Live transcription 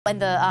And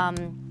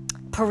the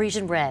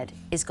Parisian red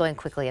is going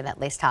quickly in that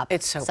lace top.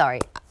 It's so... Sorry.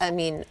 I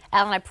mean...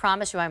 Alan, I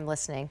promise you I'm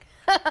listening.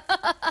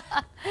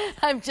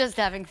 I'm just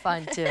having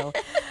fun, too.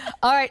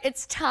 All right,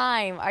 it's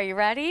time. Are you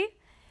ready?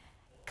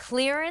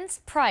 Clearance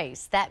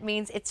price. That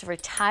means it's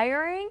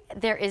retiring.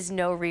 There is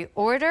no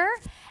reorder.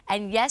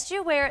 And yes,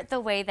 you wear it the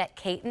way that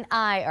Kate and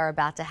I are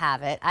about to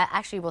have it. I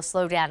actually will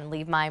slow down and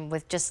leave mine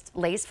with just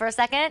lace for a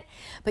second.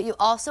 But you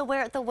also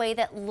wear it the way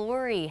that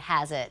Lori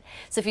has it.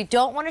 So if you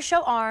don't want to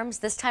show arms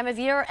this time of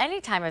year or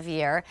any time of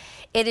year,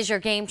 it is your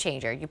game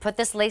changer. You put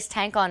this lace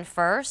tank on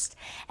first,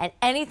 and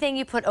anything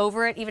you put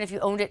over it, even if you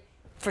owned it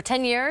for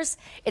 10 years,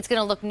 it's going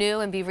to look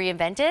new and be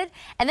reinvented.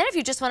 And then if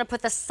you just want to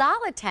put the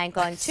solid tank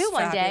on too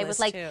one day with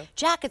like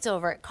jackets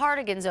over it,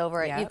 cardigans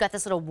over it, you've got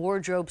this little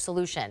wardrobe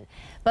solution.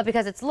 But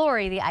because it's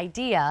Lori, the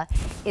idea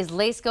is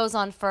lace goes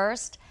on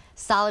first,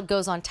 solid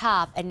goes on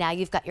top, and now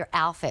you've got your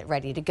outfit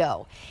ready to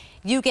go.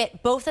 You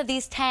get both of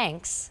these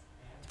tanks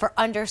for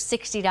under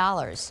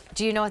 $60.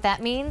 Do you know what that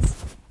means?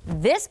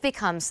 This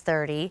becomes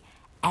 $30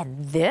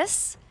 and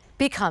this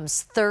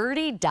becomes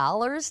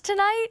 $30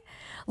 tonight.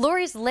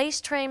 Lori's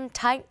lace trim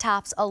tank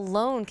tops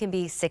alone can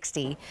be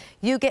 $60.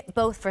 You get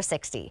both for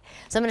 $60.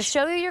 So I'm going to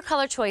show you your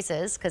color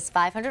choices because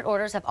 500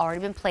 orders have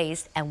already been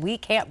placed and we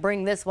can't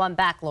bring this one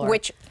back, Lori.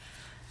 Which,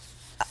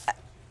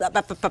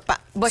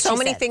 so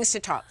many things to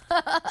talk.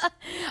 All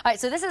right,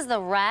 so this is the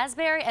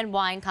raspberry and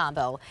wine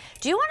combo.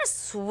 Do you want to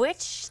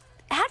switch?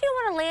 How do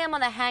you want to lay them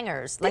on the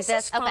hangers? Like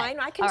this is fine.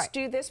 I can just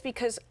do this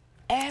because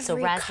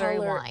every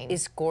color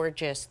is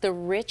gorgeous. The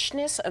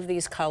richness of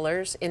these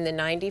colors in the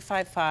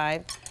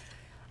 95.5,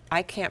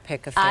 I can't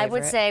pick a favorite. I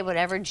would say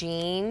whatever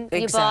jean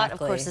you bought, of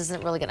course,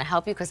 isn't really going to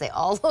help you because they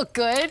all look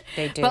good.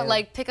 They do. But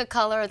like pick a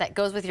color that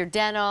goes with your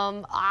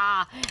denim,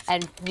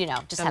 and you know,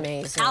 just have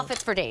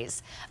outfits for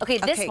days. Okay,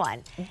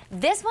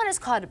 this one is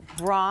called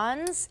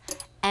bronze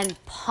and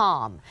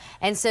palm.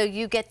 And so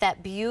you get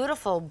that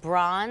beautiful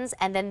bronze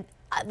and then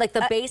like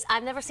the base.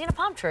 I've never seen a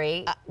palm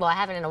tree. Well, I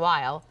haven't in a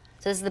while.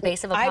 So this is the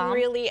base of a palm? I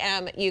really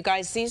am. You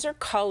guys, these are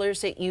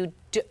colors that you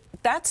do.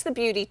 That's the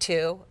beauty,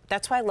 too.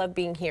 That's why I love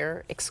being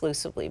here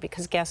exclusively,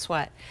 because guess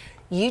what?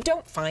 You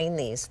don't find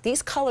these.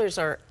 These colors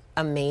are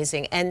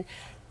amazing. And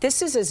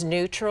this is as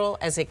neutral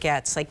as it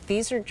gets. Like,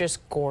 these are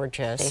just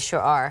gorgeous. They sure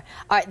are.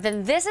 All right,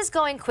 then this is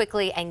going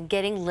quickly and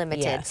getting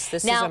limited. Yes,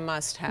 this is a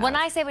must-have. When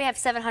I say we have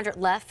 700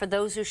 left, for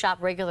those who shop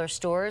regular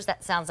stores,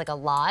 that sounds like a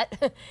lot.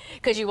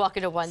 Because you walk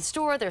into one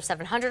store, there's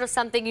 700 of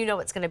something, you know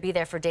it's going to be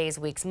there for days,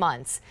 weeks,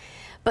 months.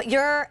 But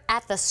you're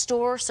at the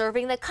store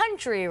serving the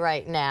country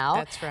right now.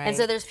 That's right. And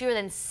so there's fewer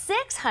than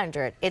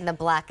 600 in the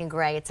black and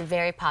gray. It's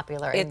very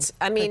popular. It's,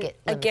 I mean,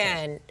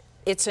 again,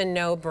 it's a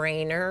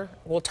no-brainer.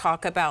 We'll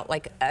talk about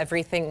like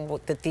everything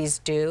that these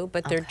do,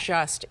 but they're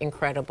just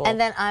incredible. And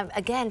then I'm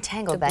again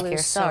tangled back here.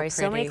 Sorry,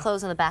 so many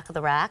clothes on the back of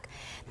the rack.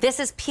 This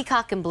is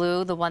peacock and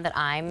blue, the one that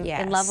I'm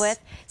in love with.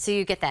 So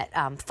you get that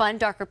fun,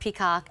 darker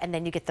peacock, and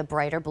then you get the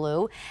brighter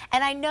blue.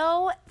 And I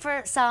know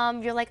for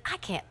some, you're like, I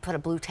can't put a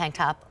blue tank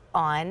top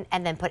on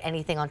and then put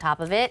anything on top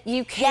of it.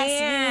 You can.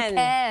 Yes, you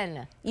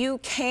can. You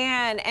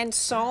can. And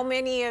so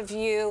many of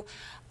you,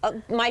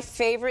 my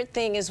favorite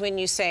thing is when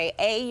you say,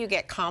 A, you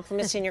get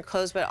compliments in your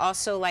clothes, but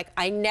also like,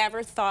 I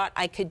never thought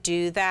I could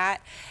do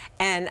that,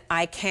 and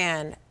I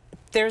can.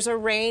 There's a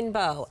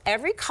rainbow.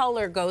 Every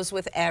color goes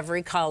with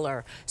every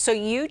color. So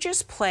you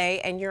just play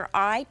and your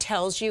eye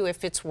tells you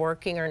if it's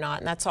working or not,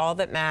 and that's all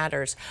that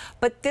matters.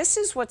 But this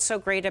is what's so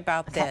great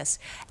about this.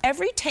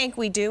 Every tank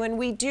we do, and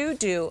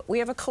we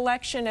have a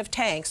collection of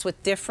tanks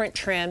with different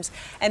trims,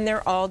 and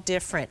they're all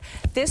different.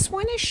 This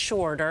one is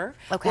shorter,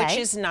 which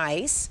is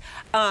nice,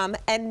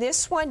 and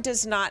this one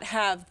does not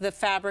have the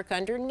fabric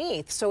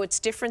underneath, so it's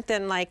different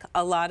than like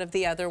a lot of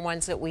the other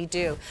ones that we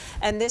do.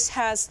 And this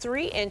has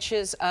 3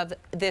 inches of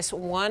this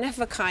one of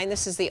a kind.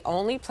 This is the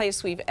only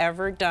place we've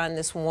ever done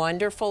this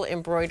wonderful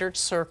embroidered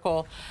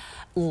circle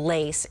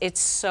lace. It's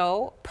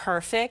so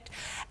perfect.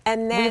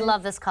 And then we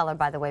love this color,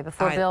 by the way.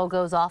 Before Bill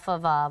goes off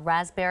of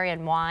raspberry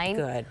and wine.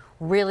 Good.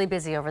 Really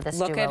busy over this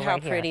duo right here. Look at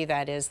how pretty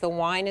that is. The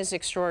wine is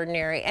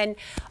extraordinary. And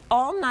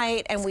all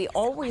night, and we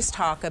always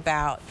talk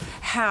about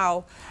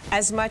how,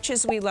 as much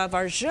as we love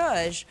our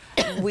zhuzh,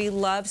 we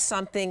love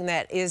something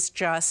that is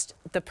just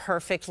the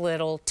perfect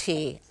little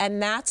tee.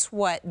 And that's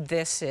what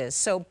this is.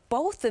 So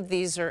both of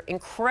these are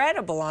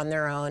incredible on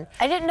their own.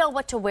 I didn't know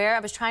what to wear. I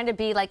was trying to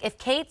be like, if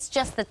Kate's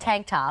just the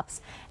tank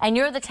tops and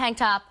you're the tank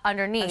top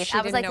underneath,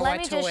 I was like, let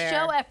me just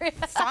show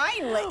everyone.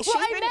 Finally, she's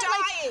been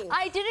dying.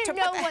 I didn't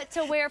know what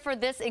to wear for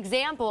this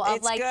example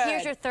of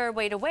here's your third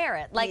way to wear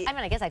it. Like, I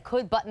mean, I guess I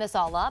could button this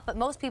all up, but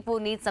most people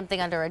need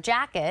something under a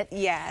jacket.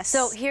 Yes.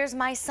 So here's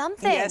my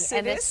something. Yes,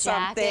 it is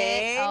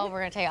something. Oh, we're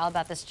going to tell you all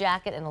about this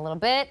jacket in a little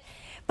bit.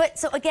 But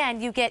so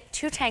again, you get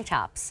 2 tank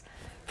tops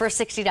for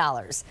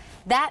 $60.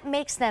 That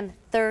makes them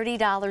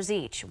 $30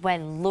 each,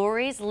 when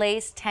Lori's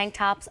lace tank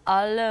tops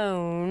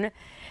alone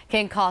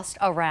can cost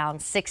around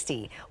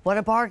 $60. What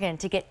a bargain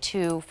to get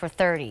 2 for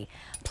 $30.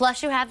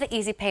 Plus you have the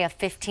easy pay of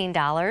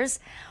 $15.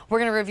 We're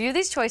going to review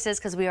these choices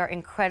because we are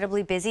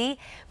incredibly busy,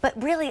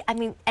 but really, I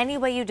mean, any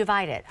way you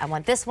divide it. I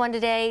want this one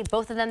today,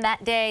 both of them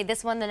that day,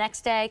 this one the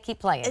next day, keep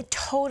playing.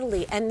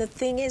 Totally, and the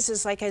thing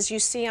is like as you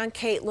see on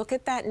Kate, look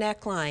at that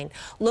neckline.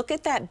 Look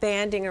at that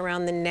banding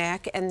around the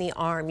neck and the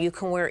arm. You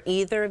can wear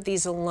either of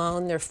these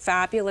alone. They're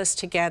fabulous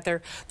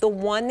together. The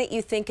one that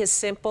you think is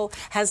simple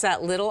has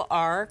that little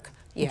arc.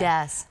 Yeah.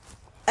 Yes.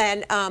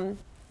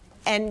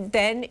 And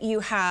then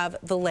you have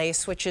the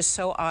lace, which is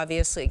so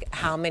obviously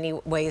how many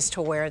ways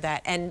to wear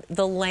that. And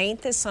the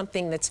length is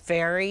something that's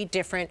very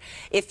different.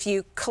 If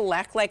you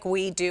collect like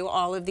we do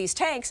all of these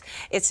tanks,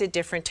 it's a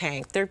different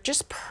tank. They're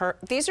just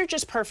these are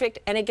just perfect.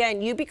 And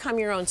again, you become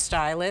your own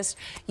stylist.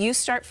 You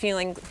start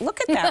feeling,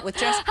 look at that with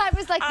just. I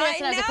was like this,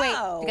 and I was like,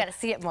 wait, you got to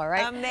see it more,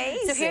 right?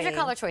 Amazing. So here's your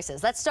color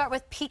choices. Let's start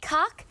with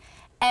peacock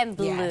and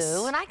blue,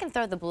 yes. And I can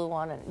throw the blue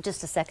on in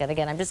just a second.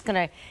 Again, I'm just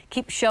gonna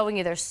keep showing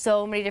you there's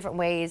so many different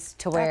ways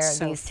to wear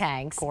these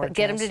tanks. But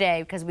get them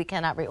today because we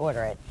cannot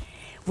reorder it.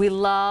 We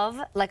love,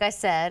 like I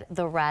said,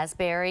 the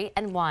raspberry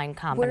and wine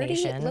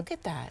combination. Where do you, look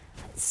at that.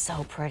 It's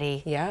so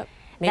pretty. Yep.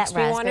 Makes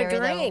me want to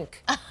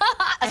drink.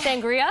 A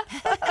sangria.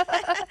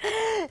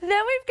 Then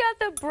we've got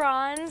the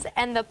bronze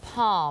and the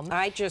palm.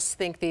 I just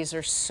think these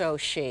are so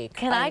chic.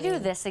 Can I do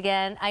this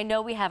again? I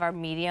know we have our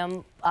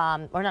medium,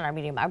 or not our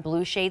medium, our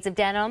blue shades of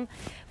denim,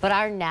 but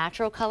our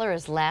natural color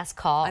is last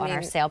call on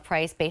our sale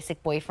price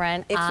basic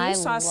boyfriend. If you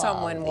saw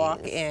someone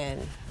walk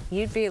in,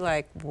 you'd be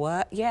like,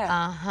 what? Yeah.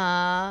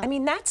 I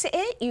mean, that's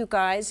it, you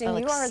guys. And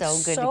you are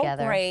so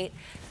great.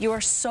 You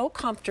are so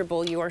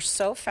comfortable. You are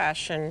so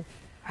fashion.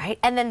 Right,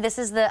 and then this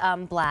is the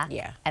black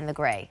and the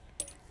gray.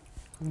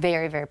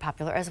 Very, very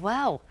popular as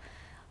well.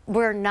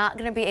 We're not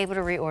going to be able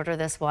to reorder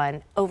this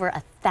one. Over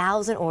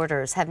 1,000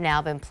 orders have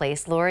now been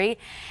placed, Lori.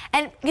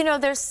 And you know,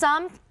 there's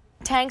some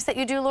tanks that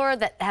you do, Laura,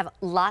 that have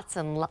lots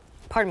and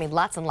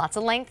lots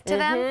of length to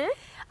them.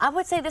 I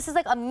would say this is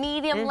like a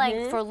medium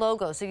length for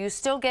logo, so you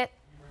still get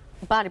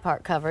body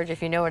part coverage,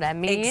 if you know what I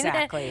mean.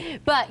 Exactly.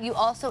 But you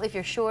also, if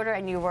you're shorter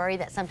and you worry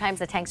that sometimes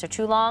the tanks are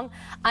too long,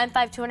 I'm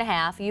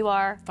 5'2½". You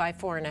are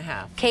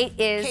 5'4½". Kate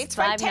is Kate's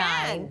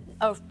 5'9".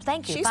 Oh,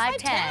 thank you. She's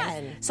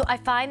 5'10". So I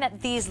find that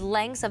these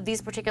lengths of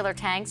these particular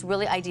tanks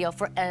really ideal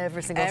for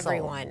every single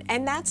everyone. soul.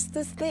 And that's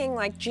the thing,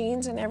 like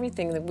jeans and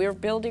everything, that we're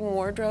building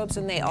wardrobes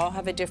and they all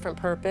have a different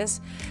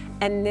purpose.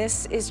 And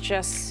this is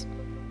just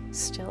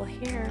still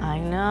here. I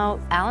know.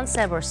 Alan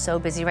said we're so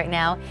busy right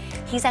now.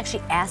 He's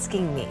actually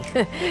asking me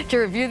to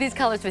review these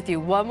colors with you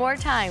one more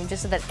time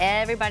just so that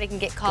everybody can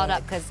get caught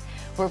up because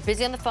we're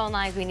busy on the phone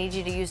lines. We need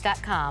you to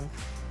use.com.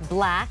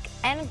 Black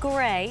and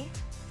gray,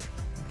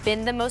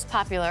 been the most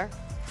popular,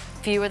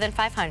 fewer than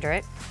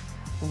 500.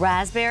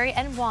 Raspberry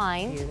and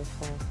wine,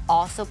 beautiful,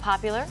 also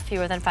popular,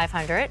 fewer than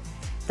 500.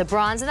 The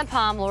bronze and the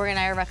palm, Lori and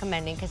I are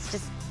recommending because it's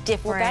just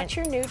different. Well, that's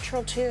your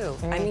neutral too.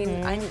 I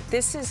mean,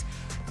 this is,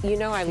 you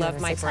know, I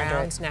love my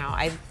browns now.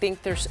 I think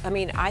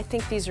I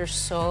think these are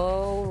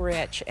so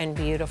rich and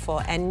beautiful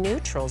and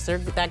neutrals. They're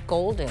that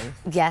golden.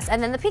 Yes,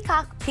 and then the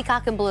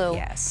peacock and blue.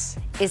 Yes.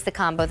 Is the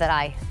combo that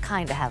I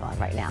kind of have on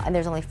right now, and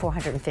there's only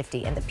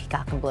 450 in the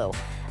peacock and blue.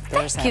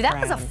 Thank you. That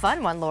was a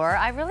fun one,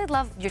 Laura. I really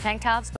love your tank tops.